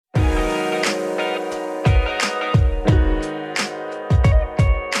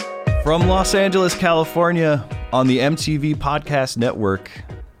From Los Angeles, California, on the MTV Podcast Network,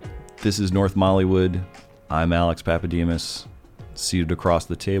 this is North Mollywood. I'm Alex Pappademas. Seated across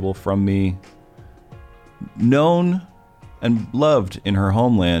the table from me, known and loved in her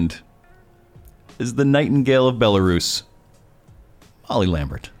homeland, is the Nightingale of Belarus, Molly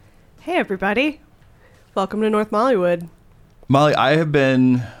Lambert. Hey, everybody. Welcome to North Mollywood. Molly, I have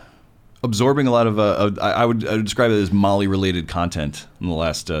been absorbing a lot of, I would describe it as Molly-related content in the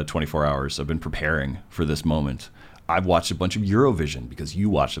last 24 hours. I've been preparing for this moment. I've watched a bunch of Eurovision because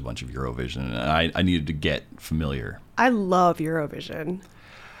you watched a bunch of Eurovision, and I needed to get familiar. I love Eurovision.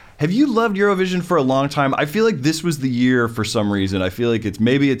 Have you loved Eurovision for a long time? I feel like this was the year for some reason. I feel like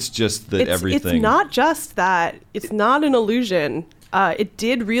it's just that everything. It's not just that. It's not an illusion. It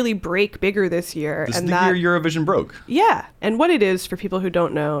did really break bigger this year. This is the year Eurovision broke. Yeah. And what it is, for people who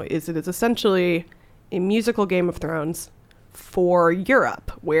don't know, is it is essentially a musical Game of Thrones for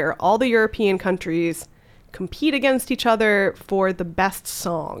Europe, where all the European countries compete against each other for the best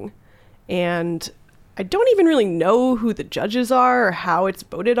song. And I don't even really know who the judges are or how it's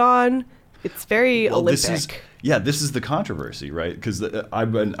voted on. It's very Olympic. This is the controversy, right? Because I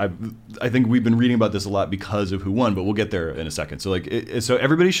think we've been reading about this a lot because of who won, but we'll get there in a second. So so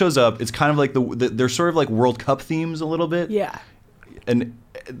everybody shows up. It's kind of like they're sort of like World Cup themes a little bit. Yeah. And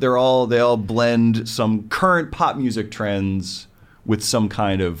they all blend some current pop music trends with some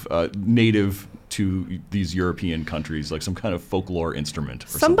kind of native to these European countries, like some kind of folklore instrument.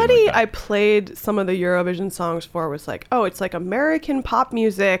 Or Somebody like I played some of the Eurovision songs for was like, oh, it's like American pop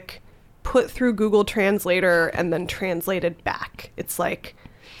music put through Google Translator and then translated back. It's like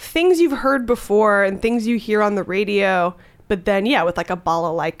things you've heard before and things you hear on the radio, but then, with like a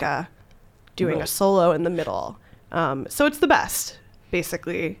balalaika doing a solo in the middle. So it's the best,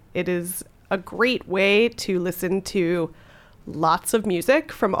 basically. It is a great way to listen to lots of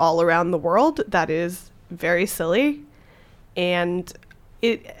music from all around the world that is very silly. And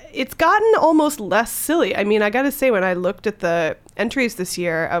it's gotten almost less silly. I mean, I gotta say, when I looked at the entries this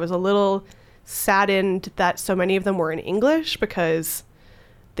year, I was a little saddened that so many of them were in English, because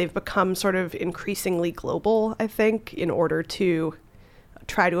they've become sort of increasingly global, I think, in order to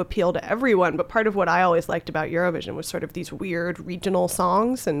try to appeal to everyone. But part of what I always liked about Eurovision was sort of these weird regional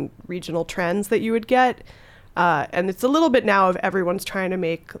songs and regional trends that you would get. And it's a little bit now of everyone's trying to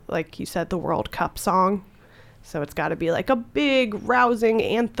make, like you said, the World Cup song. So it's got to be like a big, rousing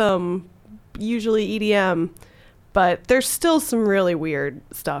anthem, usually EDM. But there's still some really weird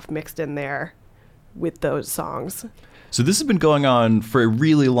stuff mixed in there with those songs. So this has been going on for a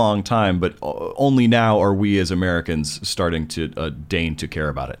really long time, but only now are we as Americans starting to deign to care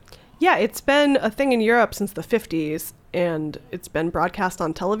about it. Yeah, it's been a thing in Europe since the 50s, and it's been broadcast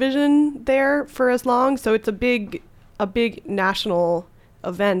on television there for as long. So it's a big national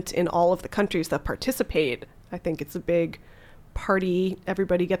event in all of the countries that participate. I think it's a big party.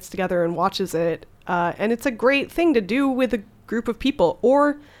 Everybody gets together and watches it. And it's a great thing to do with a group of people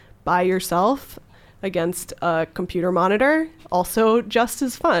or by yourself against a computer monitor. Also just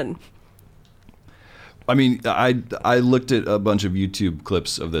as fun. I mean, I looked at a bunch of YouTube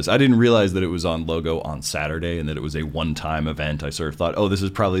clips of this. I didn't realize that it was on Logo on Saturday and that it was a one-time event. I sort of thought,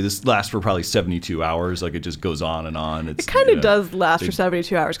 this lasts for probably 72 hours. Like, it just goes on and on. It kind of does last for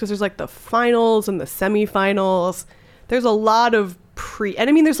 72 hours because there's like the finals and the semifinals. There's a lot of and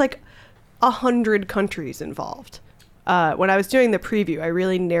I mean, there's like 100 countries involved. When I was doing the preview, I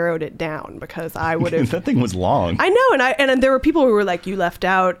really narrowed it down because I would have... That thing was long. I know, and there were people who were like, you left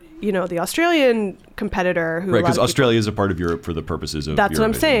out, the Australian competitor who... Right, because Australia is a part of Europe for the purposes of That's Eurovision. what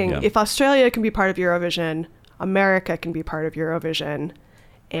I'm saying. Yeah. If Australia can be part of Eurovision, America can be part of Eurovision.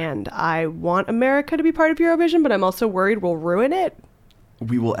 And I want America to be part of Eurovision, but I'm also worried we'll ruin it.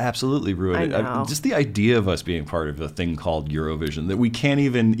 We will absolutely ruin it. Just the idea of us being part of a thing called Eurovision, that we can't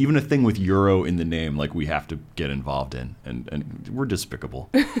even a thing with Euro in the name, like we have to get involved in. And we're despicable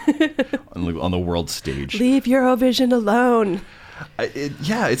on the world stage. Leave Eurovision alone.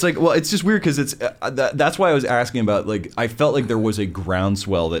 It's like, well, it's just weird because that's why I was asking about, like, I felt like there was a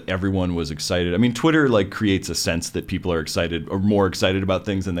groundswell that everyone was excited. I mean, Twitter like creates a sense that people are excited or more excited about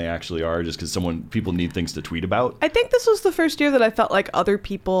things than they actually are, just because people need things to tweet about. I think this was the first year that I felt like other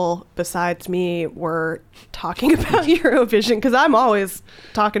people besides me were talking about Eurovision, because I'm always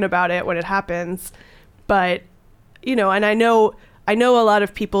talking about it when it happens. But, and I know a lot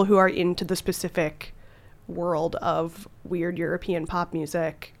of people who are into the specific world of weird European pop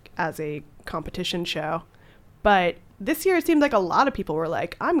music as a competition show. But this year it seemed like a lot of people were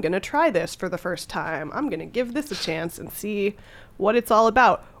like, I'm going to try this for the first time. I'm going to give this a chance and see what it's all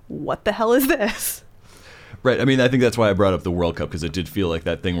about. What the hell is this? Right. I mean, I think that's why I brought up the World Cup, because it did feel like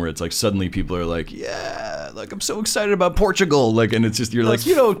that thing where it's like suddenly people are like, yeah, like I'm so excited about Portugal. Like, and it's just, you're like,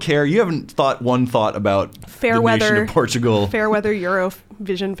 you don't care. You haven't thought one thought about fair the weather nation of Portugal. Fair weather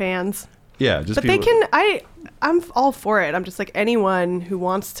Eurovision fans. Yeah. Just but people, they can, I'm all for it. I'm just like, anyone who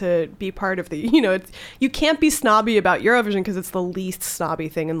wants to be part of the, you can't be snobby about Eurovision because it's the least snobby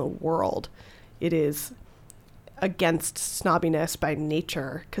thing in the world. It is against snobbiness by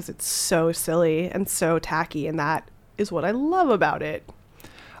nature because it's so silly and so tacky, and that is what I love about it.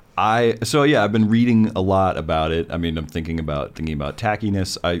 I've been reading a lot about it. I mean, I'm thinking about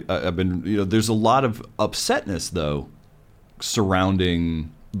tackiness. I've been, there's a lot of upsetness though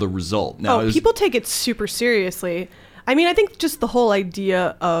surrounding the result. Now, people take it super seriously. I mean, I think just the whole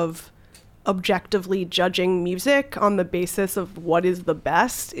idea of objectively judging music on the basis of what is the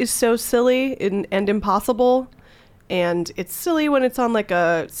best is so silly and impossible. And it's silly when it's on like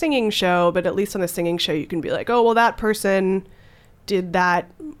a singing show, but at least on a singing show you can be like, oh, well, that person did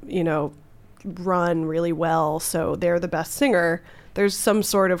that, run really well, so they're the best singer. There's some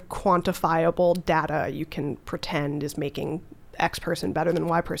sort of quantifiable data you can pretend is making X person better than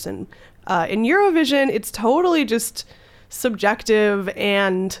Y person. In Eurovision, it's totally just subjective,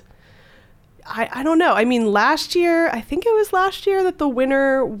 and I don't know. I mean, I think it was last year that the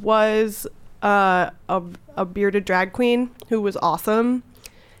winner was a bearded drag queen who was awesome.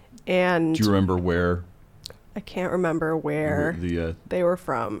 And do you remember where? I can't remember where they were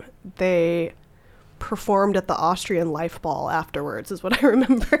from. They performed at the Austrian Life Ball afterwards is what I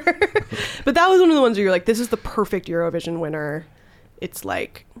remember. But that was one of the ones where you're like, this is the perfect Eurovision winner. It's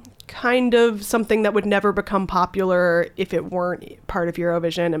like kind of something that would never become popular if it weren't part of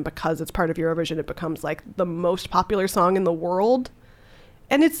Eurovision, and because it's part of Eurovision it becomes like the most popular song in the world.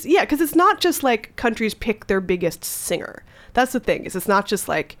 And it's, because it's not just like countries pick their biggest singer. That's the thing, is it's not just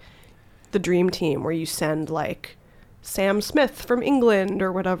like the dream team where you send like Sam Smith from England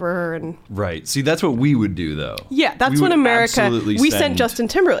or whatever. And right. See, that's what we would do though. Yeah, that's what America, we sent Justin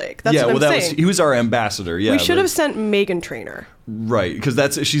Timberlake. That's what I'm saying. He was our ambassador. Yeah, we should have sent Meghan Trainor. Right,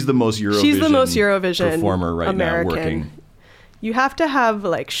 because she's the most Eurovision performer right American. Now working. You have to have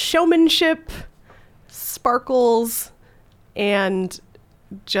like showmanship, sparkles, and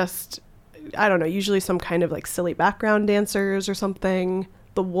just, I don't know, usually some kind of like silly background dancers or something.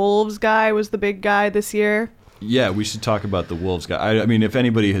 The Wolves guy was the big guy this year. Yeah, we should talk about the Wolves guy. I mean, if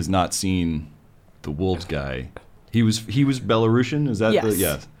anybody has not seen the Wolves guy, he was Belarusian. Is that yes?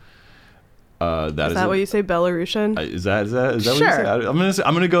 Yes. Is that what you say, Belarusian? Is that sure. What you say?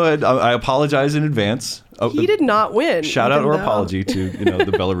 I'm gonna go ahead. I apologize in advance. He did not win. Shout out or apology to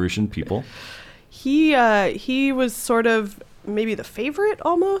the Belarusian people. He was sort of maybe the favorite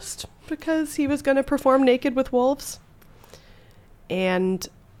almost because he was going to perform naked with wolves, and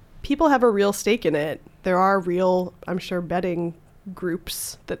people have a real stake in it. There are real, I'm sure, betting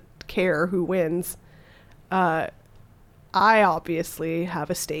groups that care who wins. I obviously have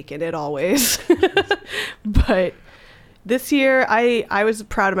a stake in it always. But this year, I was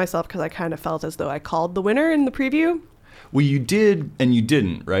proud of myself because I kind of felt as though I called the winner in the preview. Well, you did and you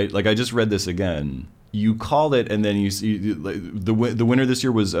didn't, right? Like, I just read this again. You called it, and then you see the winner this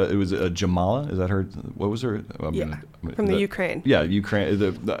year was Jamala. Is that her? What was her? From the Ukraine. Yeah,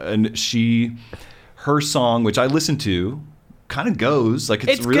 Ukraine. And her song, which I listened to, kind of goes like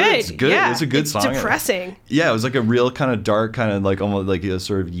it's really good. It's good. Yeah, it's a good song. It's depressing. Yeah, it was like a real kind of dark, kind of like almost like a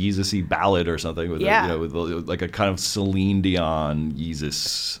sort of Yeezus-y ballad or something. With with like a kind of Celine Dion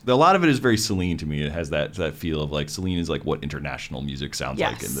Yeezus. A lot of it is very Celine to me. It has that feel of like Celine is like what international music sounds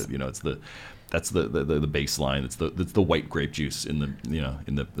like, and it's the. That's the bass line. It's the white grape juice in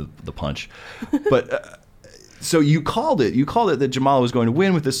the punch. But so you called it that Jamal was going to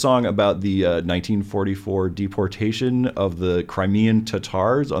win with this song about the 1944 deportation of the Crimean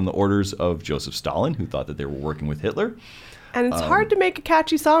Tatars on the orders of Joseph Stalin, who thought that they were working with Hitler. And it's hard to make a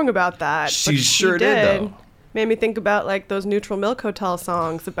catchy song about that. She sure did though. Made me think about like those Neutral Milk Hotel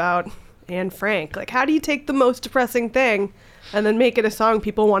songs about Anne Frank. Like, how do you take the most depressing thing and then make it a song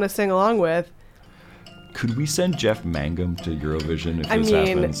people want to sing along with? Could we send Jeff Mangum to Eurovision if this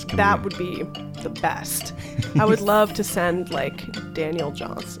happens? That would be the best. I would love to send, like, Daniel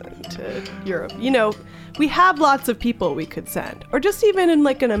Johnson to Europe. We have lots of people we could send. Or just even in,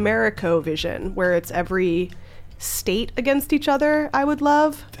 like, an Americovision, where it's every state against each other, I would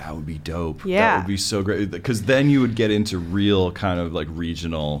love. That would be dope. Yeah. That would be so great. Because then you would get into real kind of, like,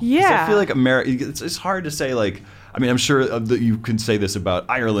 regional. Yeah. I feel like it's hard to say, like, I mean, I'm sure that you can say this about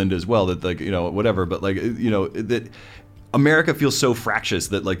Ireland as well, that like, whatever, but like, that America feels so fractious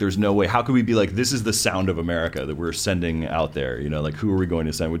that like there's no way. How could we be like, this is the sound of America that we're sending out there? You know, like who are we going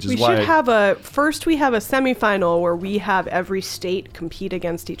to send? Which is why we have a semifinal where we have every state compete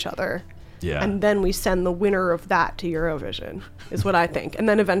against each other. Yeah. And then we send the winner of that to Eurovision, is what I think. And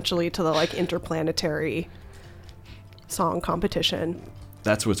then eventually to the like interplanetary song competition.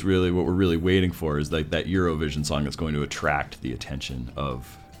 That's what we're really waiting for, is like that Eurovision song that's going to attract the attention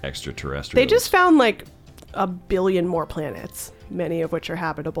of extraterrestrials. They just found like 1 billion more planets, many of which are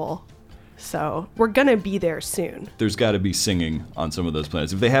habitable. So we're going to be there soon. There's got to be singing on some of those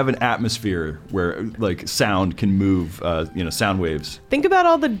planets. If they have an atmosphere where like sound can move, sound waves. Think about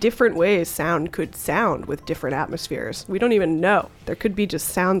all the different ways sound could sound with different atmospheres. We don't even know. There could be just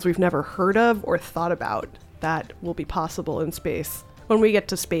sounds we've never heard of or thought about that will be possible in space when we get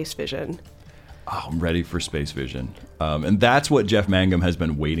to space vision. Oh, I'm ready for space vision, and that's what Jeff Mangum has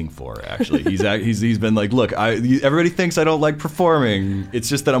been waiting for. Actually, he's been like, look, everybody thinks I don't like performing. It's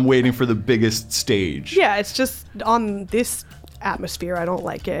just that I'm waiting for the biggest stage. Yeah, it's just on this atmosphere I don't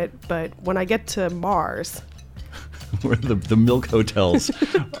like it, but when I get to Mars, where the milk hotels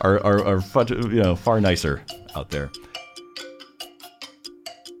are far nicer out there.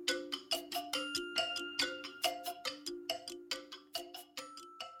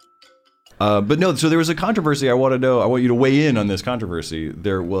 But no, so there was a controversy. I want you to weigh in on this controversy.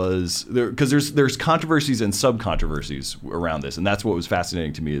 Because there's controversies and sub-controversies around this, and that's what was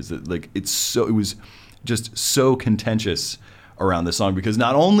fascinating to me, is that like it was just so contentious around this song, because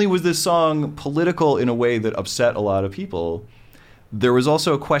not only was this song political in a way that upset a lot of people, there was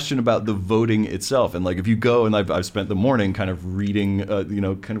also a question about the voting itself. And like if you go, and I've spent the morning kind of reading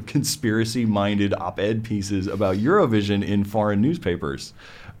kind of conspiracy-minded op-ed pieces about Eurovision in foreign newspapers.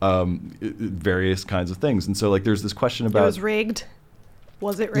 Various kinds of things, and so like there's this question about, it was rigged.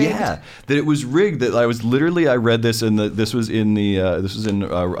 Was it rigged? Yeah, that it was rigged. That I read this in I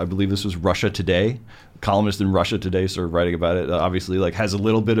believe this was Russia Today. Columnist in Russia Today sort of writing about it. Obviously, like has a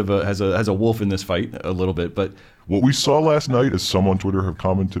little bit of has a wolf in this fight a little bit, but what we saw last night, as some on Twitter have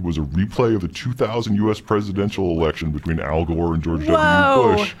commented, was a replay of the 2000 U.S. presidential election between Al Gore and George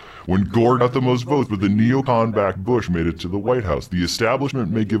W. Bush, when Gore got the most votes, but the neocon-backed Bush made it to the White House. The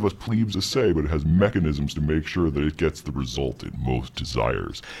establishment may give us plebes a say, but it has mechanisms to make sure that it gets the result it most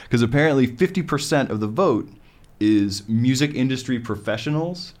desires. Because apparently 50% of the vote is music industry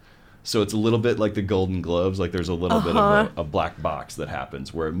professionals. So it's a little bit like the Golden Globes, like there's a little bit of a black box that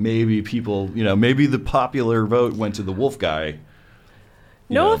happens where maybe people, maybe the popular vote went to the wolf guy.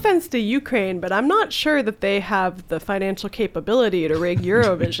 No offense to Ukraine, but I'm not sure that they have the financial capability to rig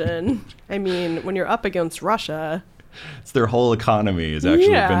Eurovision. I mean, when you're up against Russia. It's their whole economy has actually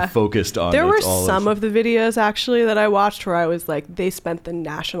been focused on. There were some of the videos actually that I watched where I was like, they spent the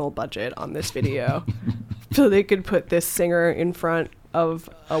national budget on this video so they could put this singer in front of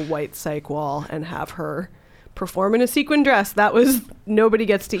a white psych wall and have her perform in a sequin dress. That was, nobody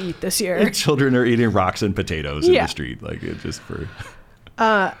gets to eat this year. Children are eating rocks and potatoes in the street, like it just for.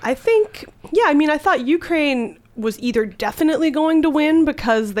 I think, I thought Ukraine was either definitely going to win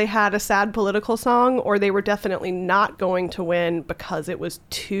because they had a sad political song, or they were definitely not going to win because it was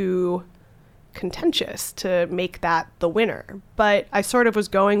too contentious to make that the winner. But I sort of was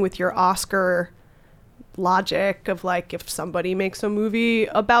going with your Oscar logic of like, if somebody makes a movie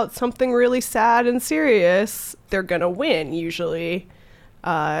about something really sad and serious, they're gonna win usually.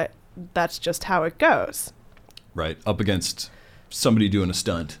 That's just how it goes. Right, up against somebody doing a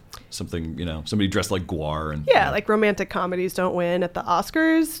stunt, something, somebody dressed like Guar. And like romantic comedies don't win at the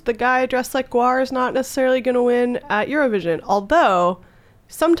Oscars. The guy dressed like Guar is not necessarily gonna win at Eurovision, although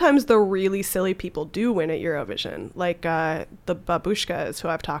sometimes the really silly people do win at Eurovision, like the babushkas who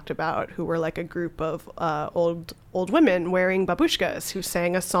I've talked about, who were like a group of old women wearing babushkas who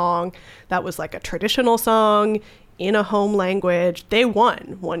sang a song that was like a traditional song in a home language. They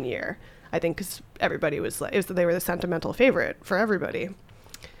won one year, I think, because everybody was like, they were the sentimental favorite for everybody.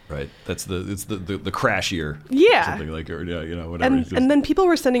 Right. That's the crash year. Yeah. Something like, whatever. And then people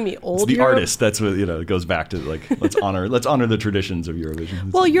were sending me old. It's the artist. That's what, it goes back to like, let's honor the traditions of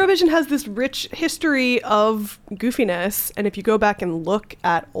Eurovision. Well, Eurovision has this rich history of goofiness. And if you go back and look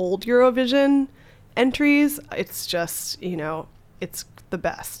at old Eurovision entries, it's just, it's the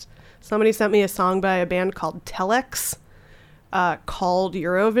best. Somebody sent me a song by a band called Telex, called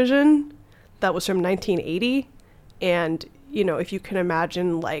Eurovision. That was from 1980. And if you can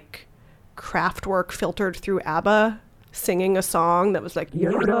imagine like Kraftwerk filtered through ABBA singing a song that was like,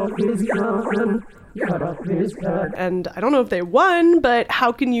 Eurovision, and I don't know if they won, but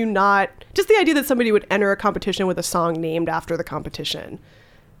how can you not, just the idea that somebody would enter a competition with a song named after the competition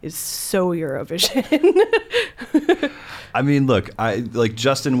is so Eurovision. I mean, look,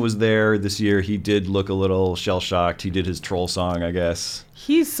 Justin was there this year. He did look a little shell-shocked. He did his troll song, I guess.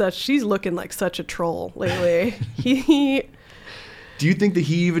 He's looking like such a troll lately. he Do you think that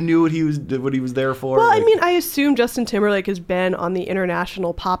he even knew what he was there for? Well, I mean, I assume Justin Timberlake has been on the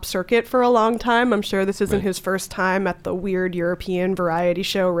international pop circuit for a long time. I'm sure this isn't his first time at the weird European variety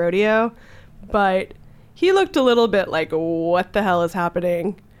show rodeo, but he looked a little bit like, what the hell is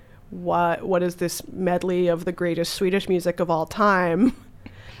happening? What is this medley of the greatest Swedish music of all time?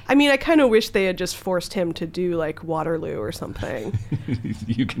 I mean, I kind of wish they had just forced him to do like Waterloo or something.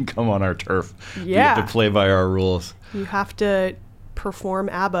 You can come on our turf. Yeah. You have to play by our rules. You have to perform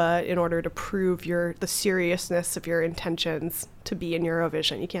ABBA in order to prove the seriousness of your intentions to be in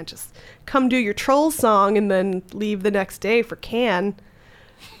Eurovision. You can't just come do your troll song and then leave the next day for Cannes.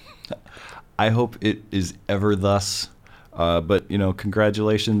 I hope it is ever thus. But,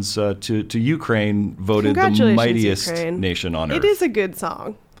 congratulations to Ukraine, voted the mightiest Ukraine. nation on earth. It is a good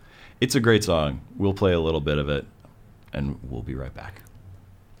song. It's a great song. We'll play a little bit of it, and we'll be right back.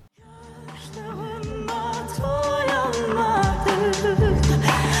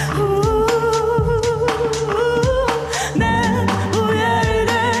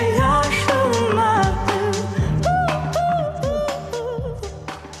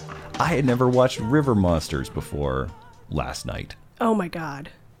 I had never watched River Monsters before last night. Oh my God.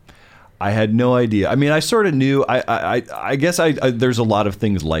 I had no idea. I mean, I sort of knew. I guess there's a lot of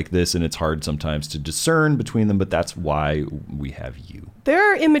things like this, and it's hard sometimes to discern between them, but that's why we have you.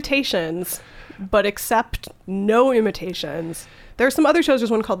 There are imitations, but except no imitations. There's some other shows.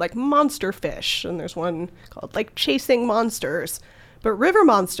 There's one called like Monster Fish, and there's one called like Chasing Monsters. But River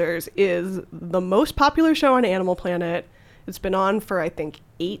Monsters is the most popular show on Animal Planet. It's been on for, I think,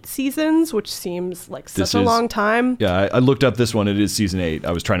 8 seasons, which seems like such a long time. Yeah, I looked up this one. It is season 8.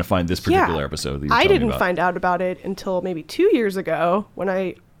 I was trying to find this particular episode that you were I telling me didn't about. find out about it until maybe 2 years ago when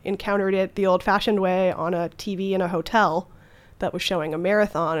I encountered it the old-fashioned way on a TV in a hotel that was showing a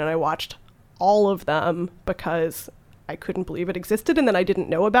marathon, and I watched all of them because I couldn't believe it existed, and then I didn't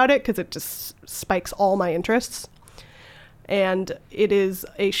know about it because it just spikes all my interests. And it is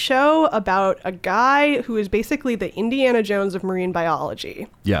a show about a guy who is basically the Indiana Jones of marine biology.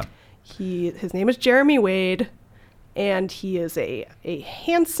 Yeah. His name is Jeremy Wade, and he is a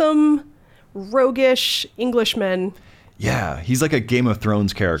handsome, roguish Englishman. Yeah, he's like a Game of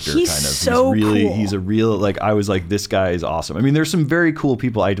Thrones character, He's kind of. So he's really, cool. He's a real, I was like, this guy is awesome. I mean, there's some very cool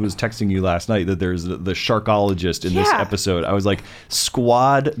people. I was texting you last night that there's the sharkologist in this episode. I was like,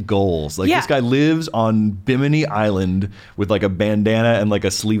 squad goals. This guy lives on Bimini Island with like a bandana and like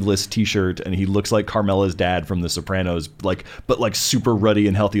a sleeveless t-shirt, and he looks like Carmela's dad from The Sopranos, but super ruddy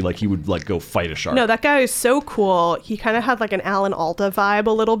and healthy, like he would like go fight a shark. No, that guy is so cool. He kind of had like an Alan Alda vibe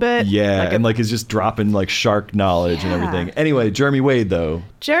a little bit. Yeah, and is just dropping like shark knowledge and everything. Anyway, Jeremy Wade, though.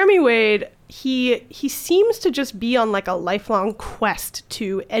 Jeremy Wade, he seems to just be on like a lifelong quest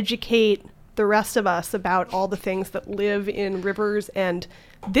to educate the rest of us about all the things that live in rivers. And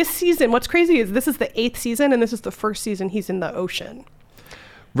this season, what's crazy is this is the 8th season, and this is the first season he's in the ocean.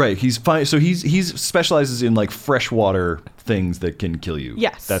 Right, he's fine. So he's specializes in like freshwater things that can kill you.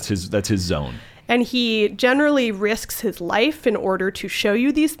 Yes, that's his zone. And he generally risks his life in order to show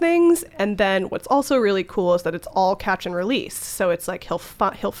you these things. And then what's also really cool is that it's all catch and release. So it's like he'll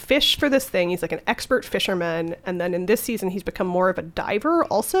fish for this thing. He's like an expert fisherman. And then in this season, he's become more of a diver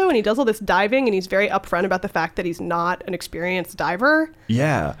also. And he does all this diving, and he's very upfront about the fact that he's not an experienced diver.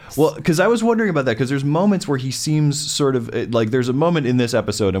 Yeah. Well, because I was wondering about that, because there's moments where he seems sort of like, there's a moment in this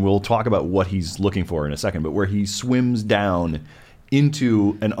episode, and we'll talk about what he's looking for in a second, but where he swims down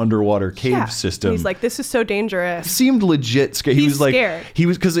into an underwater cave system. He's like, this is so dangerous. He seemed legit scared. He's scared. He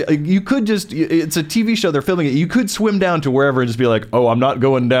was, because you could just, it's a TV show, they're filming it. You could swim down to wherever and just be like, oh, I'm not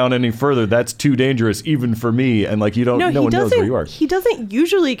going down any further. That's too dangerous, even for me. And like, no one knows where you are. He doesn't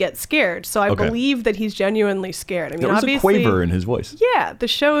usually get scared. So I believe that he's genuinely scared. I mean, there was obviously, a quaver in his voice. Yeah. The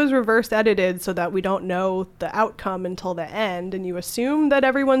show is reverse edited so that we don't know the outcome until the end. And you assume that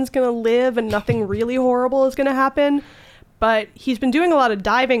everyone's going to live and nothing really horrible is going to happen. But he's been doing a lot of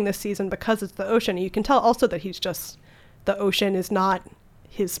diving this season because it's the ocean. You can tell also that the ocean is not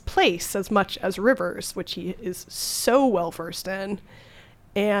his place as much as rivers, which he is so well versed in.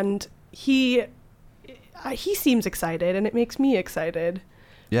 And he seems excited, and it makes me excited.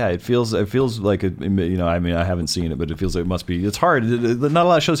 Yeah, it feels like I mean, I haven't seen it, but it feels like it must be. It's hard. Not a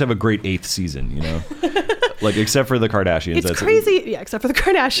lot of shows have a great 8th season, like except for the Kardashians. It's crazy. Yeah, except for the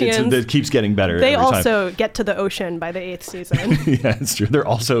Kardashians. It keeps getting better. They every also time. get to the ocean by the 8th season. Yeah, it's true. They're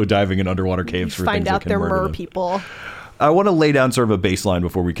also diving in underwater caves for find things out that can they're murder mer them. people. I want to lay down sort of a baseline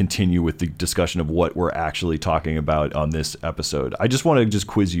before we continue with the discussion of what we're actually talking about on this episode. I just want to just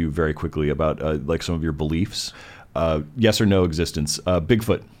quiz you very quickly about like some of your beliefs. Yes or no existence.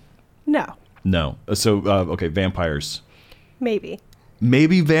 Bigfoot. No. No. Okay, vampires. Maybe.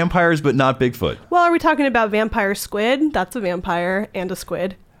 Maybe vampires, but not Bigfoot. Well, are we talking about vampire squid? That's a vampire and a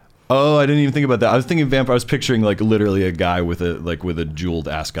squid. Oh, I didn't even think about that. I was thinking vampire. I was picturing like literally a guy with a jeweled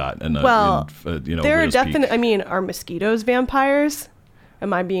ascot and there are definitely. I mean, are mosquitoes vampires?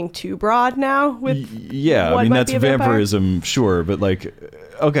 Am I being too broad now? With yeah, I mean that's vampirism, sure, but like,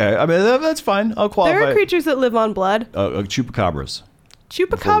 okay, I mean that's fine. I'll qualify. There are creatures that live on blood. Chupacabras.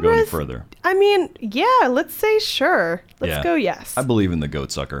 Chupacabras? Further. I mean, yeah, let's say sure. Let's go yes. I believe in the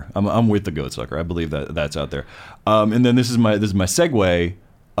goat sucker. I'm with the goat sucker. I believe that's out there. And then this is my segue.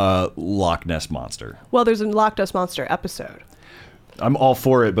 Loch Ness Monster. Well, there's a Loch Ness Monster episode. I'm all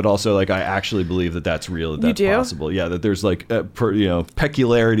for it, but also like I actually believe that that's real. That's you do? Possible. Yeah, that there's like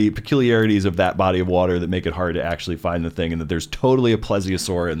peculiarities of that body of water that make it hard to actually find the thing, and that there's totally a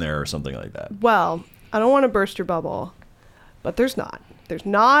plesiosaur in there or something like that. Well, I don't want to burst your bubble, but there's not. There's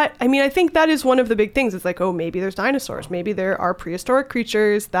not. I mean, I think that is one of the big things. It's like, oh, maybe there's dinosaurs. Maybe there are prehistoric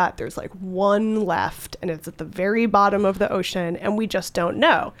creatures that there's like one left and it's at the very bottom of the ocean and we just don't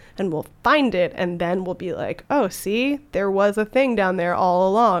know. And we'll find it and then we'll be like, oh, see, there was a thing down there all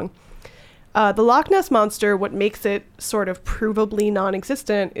along. The Loch Ness Monster, what makes it sort of provably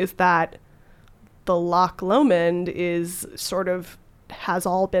non-existent is that the Loch Lomond is sort of has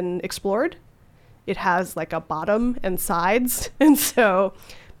all been explored. It has like a bottom and sides. And so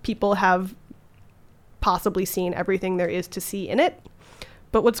people have possibly seen everything there is to see in it.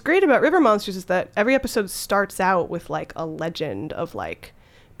 But what's great about River Monsters is that every episode starts out with like a legend of like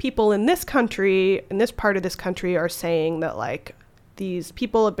people in this country, in this part of this country are saying that like these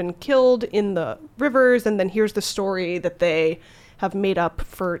people have been killed in the rivers. And then here's the story that they have made up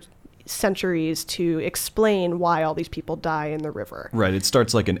for centuries to explain why all these people die in the river. Right. It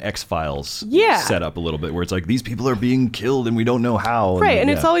starts like an X-Files setup a little bit where it's like these people are being killed and we don't know how. Right. And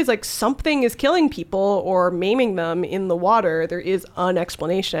it's always like something is killing people or maiming them in the water. There is an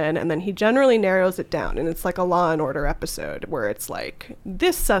explanation. And then he generally narrows it down. And it's like a Law and Order episode where it's like,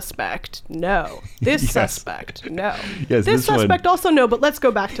 this suspect, no. This suspect, no. Yes, this suspect also no. But let's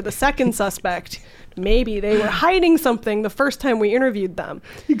go back to the second suspect. Maybe they were hiding something the first time we interviewed them.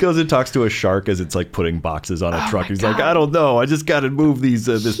 He goes and talks to a shark as it's like putting boxes on a truck. He's like, I don't know. I just got to move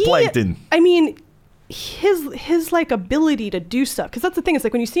this plankton. I mean, his like ability to do stuff. Because that's the thing. It's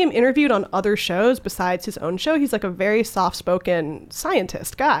like when you see him interviewed on other shows besides his own show, he's like a very soft-spoken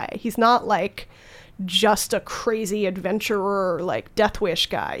scientist guy. He's not like just a crazy adventurer, like Death Wish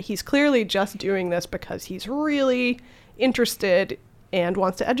guy. He's clearly just doing this because he's really interested and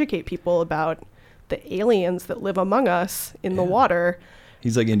wants to educate people about the aliens that live among us in the water.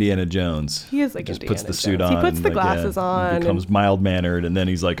 He's like Indiana Jones. He is like just Indiana puts the Jones. suit on. He puts the glasses on. Becomes mild-mannered, and then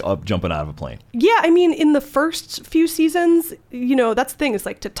he's like up jumping out of a plane. Yeah, I mean, in the first few seasons, that's the thing. Is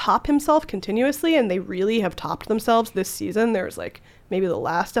like to top himself continuously, and they really have topped themselves this season. There's like maybe the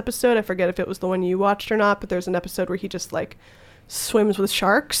last episode. I forget if it was the one you watched or not, but there's an episode where he just like swims with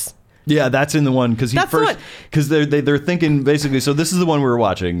sharks. Yeah, that's in the one because they're thinking basically. So this is the one we were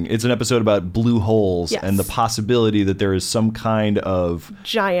watching. It's an episode about blue holes and the possibility that there is some kind of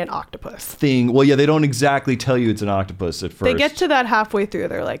giant octopus thing. Well, yeah, they don't exactly tell you it's an octopus at first. They get to that halfway through.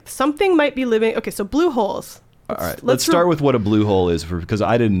 They're like, something might be living. Okay, so blue holes. All right, let's start with what a blue hole is, because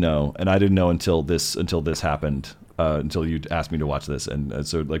I didn't know, and I didn't know until this happened. Until you asked me to watch this, and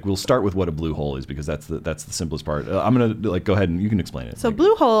so like we'll start with what a blue hole is because that's the simplest part. I'm gonna like go ahead and you can explain it. So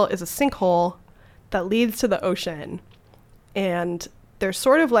blue hole is a sinkhole that leads to the ocean, and they're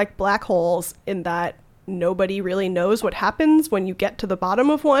sort of like black holes in that nobody really knows what happens when you get to the bottom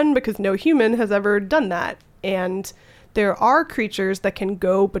of one because no human has ever done that. And there are creatures that can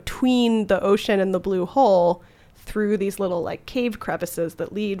go between the ocean and the blue hole through these little like cave crevices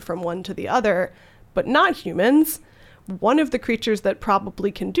that lead from one to the other, but not humans. One of the creatures that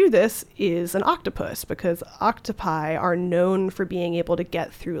probably can do this is an octopus, because octopi are known for being able to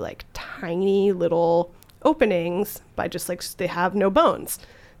get through like tiny little openings by just like, they have no bones.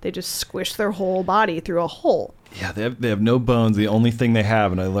 They just squish their whole body through a hole. Yeah, they have no bones. The only thing they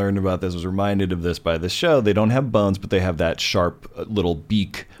have, and I learned about this, was reminded of this by this show, they don't have bones, but they have that sharp little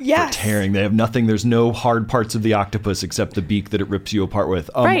beak for tearing. They have nothing. There's no hard parts of the octopus except the beak that it rips you apart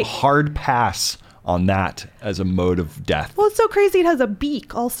with. Right. Hard pass on that as a mode of death. Well, it's so crazy it has a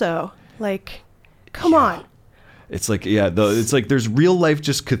beak also. Like, come on. It's like, it's like there's real life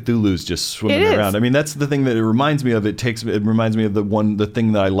just Cthulhu's just swimming around. I mean, that's the thing that it reminds me of. It reminds me of the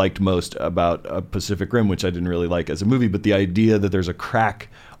thing that I liked most about Pacific Rim, which I didn't really like as a movie, but the idea that there's a crack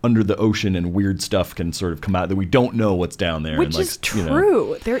under the ocean and weird stuff can sort of come out that we don't know what's down there. Which is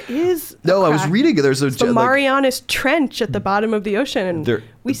true. There is. No, I was reading it. There's the Marianas Trench at the bottom of the ocean, and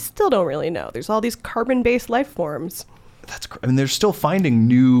we still don't really know. There's all these carbon-based life forms. They're still finding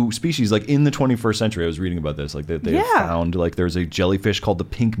new species. Like in the 21st century, I was reading about this. Like they found there's a jellyfish called the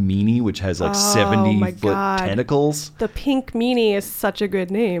pink meanie, which has 70-foot tentacles. The pink meanie is such a good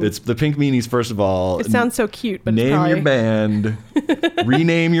name. It's the pink meanies. First of all, it sounds so cute. But name your band,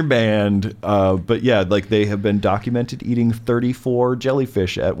 rename your band. But yeah, like they have been documented eating 34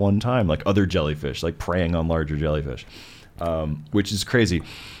 jellyfish at one time, like other jellyfish, like preying on larger jellyfish, which is crazy.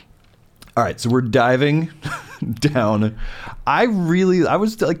 All right, so we're diving down. I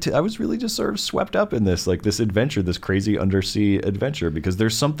was really just sort of swept up in this adventure, this crazy undersea adventure, because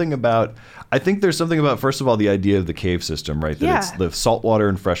there's something about first of all the idea of the cave system, right? That it's the saltwater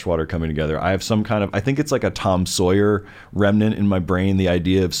and freshwater coming together. I have some kind of, I think it's like a Tom Sawyer remnant in my brain, the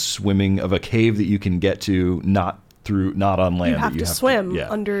idea of swimming, of a cave that you can get to not on land. You have to swim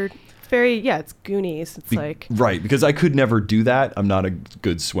under. It's Goonies. It's right, because I could never do that. I'm not a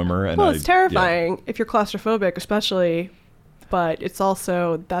good swimmer, and it's terrifying if you're claustrophobic, especially. But it's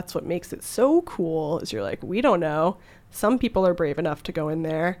also, that's what makes it so cool. Is you're like, we don't know. Some people are brave enough to go in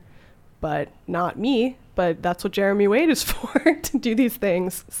there, but not me. But that's what Jeremy Wade is for, to do these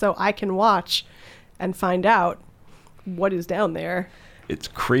things, so I can watch and find out what is down there. It's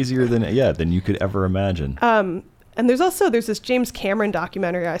crazier than you could ever imagine. And there's this James Cameron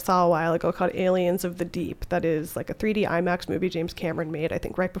documentary I saw a while ago called Aliens of the Deep. That is like a 3D IMAX movie James Cameron made, I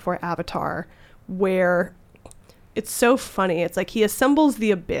think, right before Avatar, where it's so funny. It's like he assembles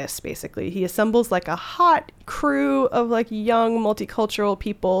the abyss, basically. He assembles like a hot crew of like young multicultural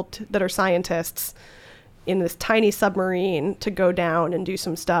people that are scientists in this tiny submarine to go down and do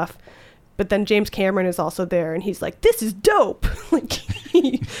some stuff. But then James Cameron is also there, and he's like, this is dope. Like,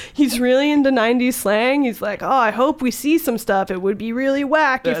 he's really into 90s slang. He's like, oh, I hope we see some stuff. It would be really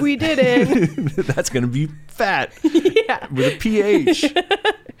whack if we didn't. That's going to be fat. Yeah. With a PH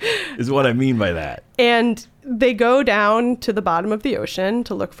is what I mean by that. And they go down to the bottom of the ocean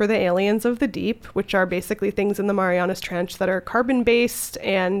to look for the aliens of the deep, which are basically things in the Marianas Trench that are carbon-based.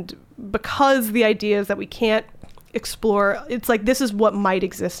 And because the idea is that we can't explore, it's like this is what might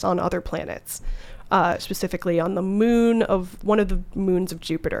exist on other planets, specifically on the moon of one of the moons of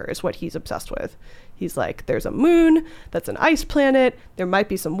Jupiter is what he's obsessed with. He's like, there's a moon that's an ice planet, there might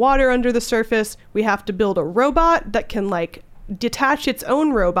be some water under the surface, we have to build a robot that can like detach its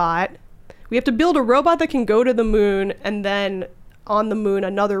own robot, we have to build a robot that can go to the moon, and then on the moon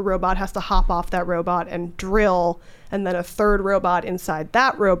another robot has to hop off that robot and drill, and then a third robot inside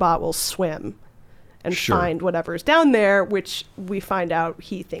that robot will swim and find whatever's down there, which we find out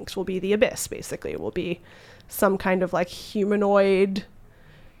he thinks will be the abyss, basically. It will be some kind of like humanoid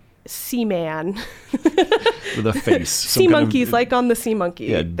seaman. With a face. Sea monkeys, like on the Sea Monkey.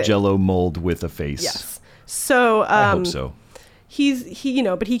 Yeah, Jello mold with a face. Yes. So I hope so.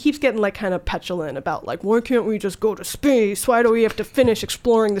 But he keeps getting like kind of petulant about like, why can't we just go to space? Why do we have to finish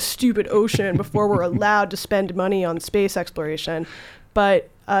exploring the stupid ocean before we're allowed to spend money on space exploration? But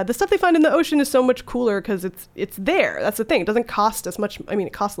the stuff they find in the ocean is so much cooler because it's there. That's the thing. It doesn't cost as much. I mean,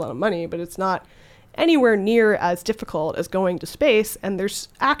 it costs a lot of money, but it's not anywhere near as difficult as going to space. And there's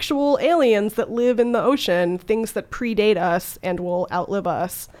actual aliens that live in the ocean, things that predate us and will outlive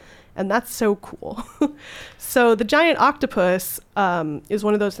us. And that's so cool. So the giant octopus is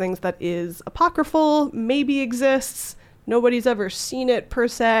one of those things that is apocryphal, maybe exists. Nobody's ever seen it per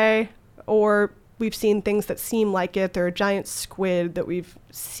se, or we've seen things that seem like it. There are giant squid that we've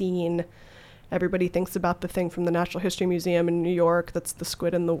seen. Everybody thinks about the thing from the Natural History Museum in New York. That's the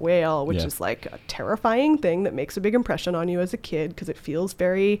squid and the whale, which is like a terrifying thing that makes a big impression on you as a kid because it feels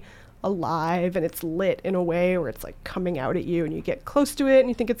very alive and it's lit in a way where it's like coming out at you and you get close to it and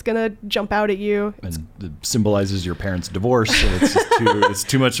you think it's gonna jump out at you. And it symbolizes your parents' divorce. And it's just it's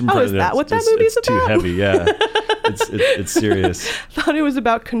too much. Oh, is that what that movie's about? It's too heavy. Yeah, it's serious. Thought it was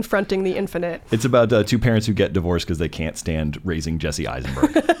about confronting the infinite. It's about two parents who get divorced because they can't stand raising Jesse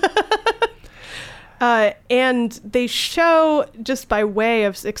Eisenberg. And they show, just by way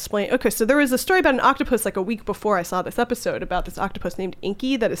of explain. Okay, so there was a story about an octopus like a week before I saw this episode about this octopus named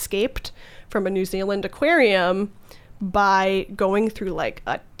Inky that escaped from a New Zealand aquarium by going through like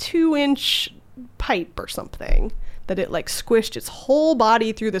a 2-inch pipe or something, that it like squished its whole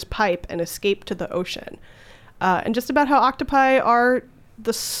body through this pipe and escaped to the ocean. And just about how octopi are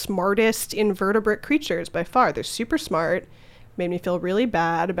the smartest invertebrate creatures by far. They're super smart. Made me feel really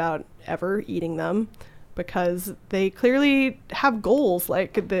bad about ever eating them because they clearly have goals.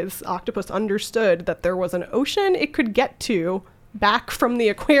 Like, this octopus understood that there was an ocean it could get to back from the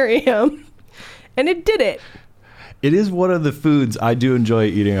aquarium, and it did it. It is one of the foods I do enjoy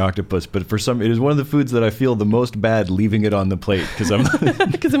eating octopus, but it is one of the foods that I feel the most bad leaving it on the plate because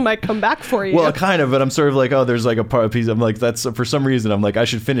because it might come back for you. Well, kind of, but I'm sort of like, oh, there's like a piece. I'm like, that's for some reason. I'm like, I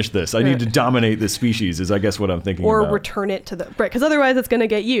should finish this. I need to dominate this species. Is I guess what I'm thinking. Or about. return it to the right, because otherwise it's gonna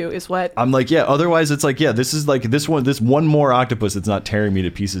get you. Is what I'm like. Yeah. Otherwise, it's like, yeah, this is like this one more octopus. It's not tearing me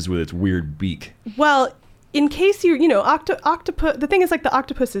to pieces with its weird beak. Well, in case you know, octopus. The thing is, like, the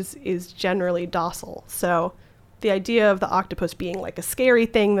octopus is generally docile, so. The idea of the octopus being like a scary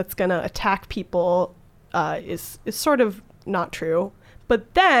thing that's going to attack people is sort of not true.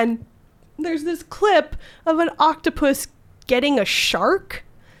 But then there's this clip of an octopus getting a shark.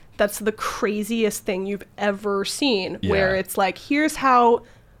 That's the craziest thing you've ever seen, where it's like, here's how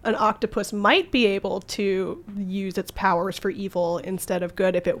an octopus might be able to use its powers for evil instead of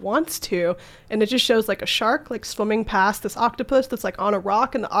good if it wants to. And it just shows like a shark like swimming past this octopus that's like on a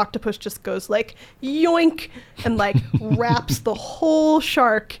rock, and the octopus just goes like yoink and like wraps the whole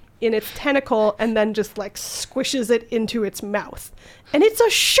shark in its tentacle and then just like squishes it into its mouth. And it's a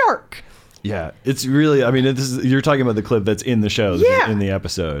shark. Yeah, it's really, I mean, you're talking about the clip that's in the show, in the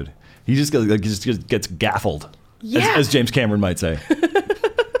episode. He just gets gaffled, as James Cameron might say.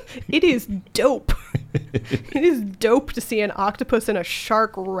 It is dope. It is dope to see an octopus and a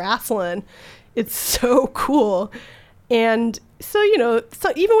shark wrestling. It's so cool. And so, you know,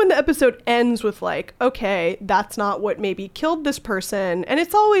 so even when the episode ends with like, okay, that's not what maybe killed this person. And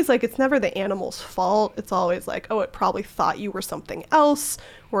it's always like, it's never the animal's fault. It's always like, oh, it probably thought you were something else,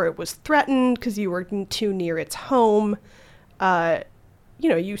 or it was threatened because you were too near its home. You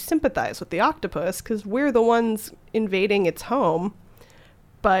know, you sympathize with the octopus because we're the ones invading its home.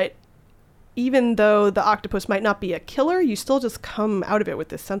 But even though the octopus might not be a killer, you still just come out of it with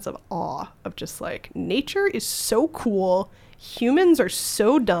this sense of awe of just like, nature is so cool. Humans are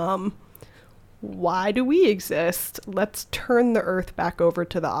so dumb. Why do we exist? Let's turn the earth back over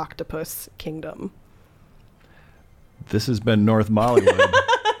to the octopus kingdom. This has been North Mollywood.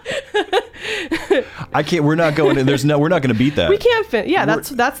 We're not going in. We're not going to beat that. We can't Yeah,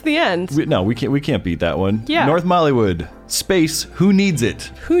 that's the end. We can't beat that one. Yeah. North Mollywood. Space. Who needs it?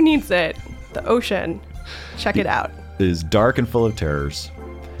 Who needs it? The ocean. Check it out. It is dark and full of terrors.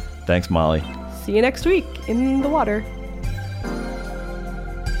 Thanks, Molly. See you next week in the water.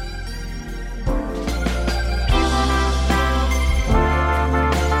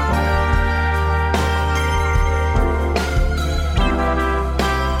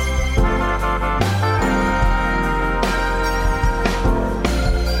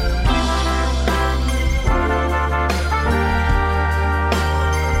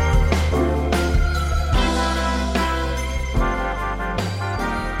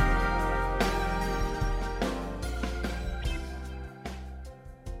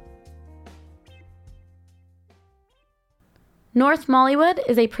 North Mollywood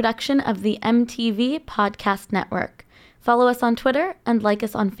is a production of the MTV Podcast Network. Follow us on Twitter and like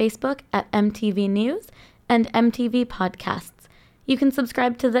us on Facebook at MTV News and MTV Podcasts. You can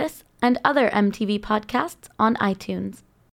subscribe to this and other MTV podcasts on iTunes.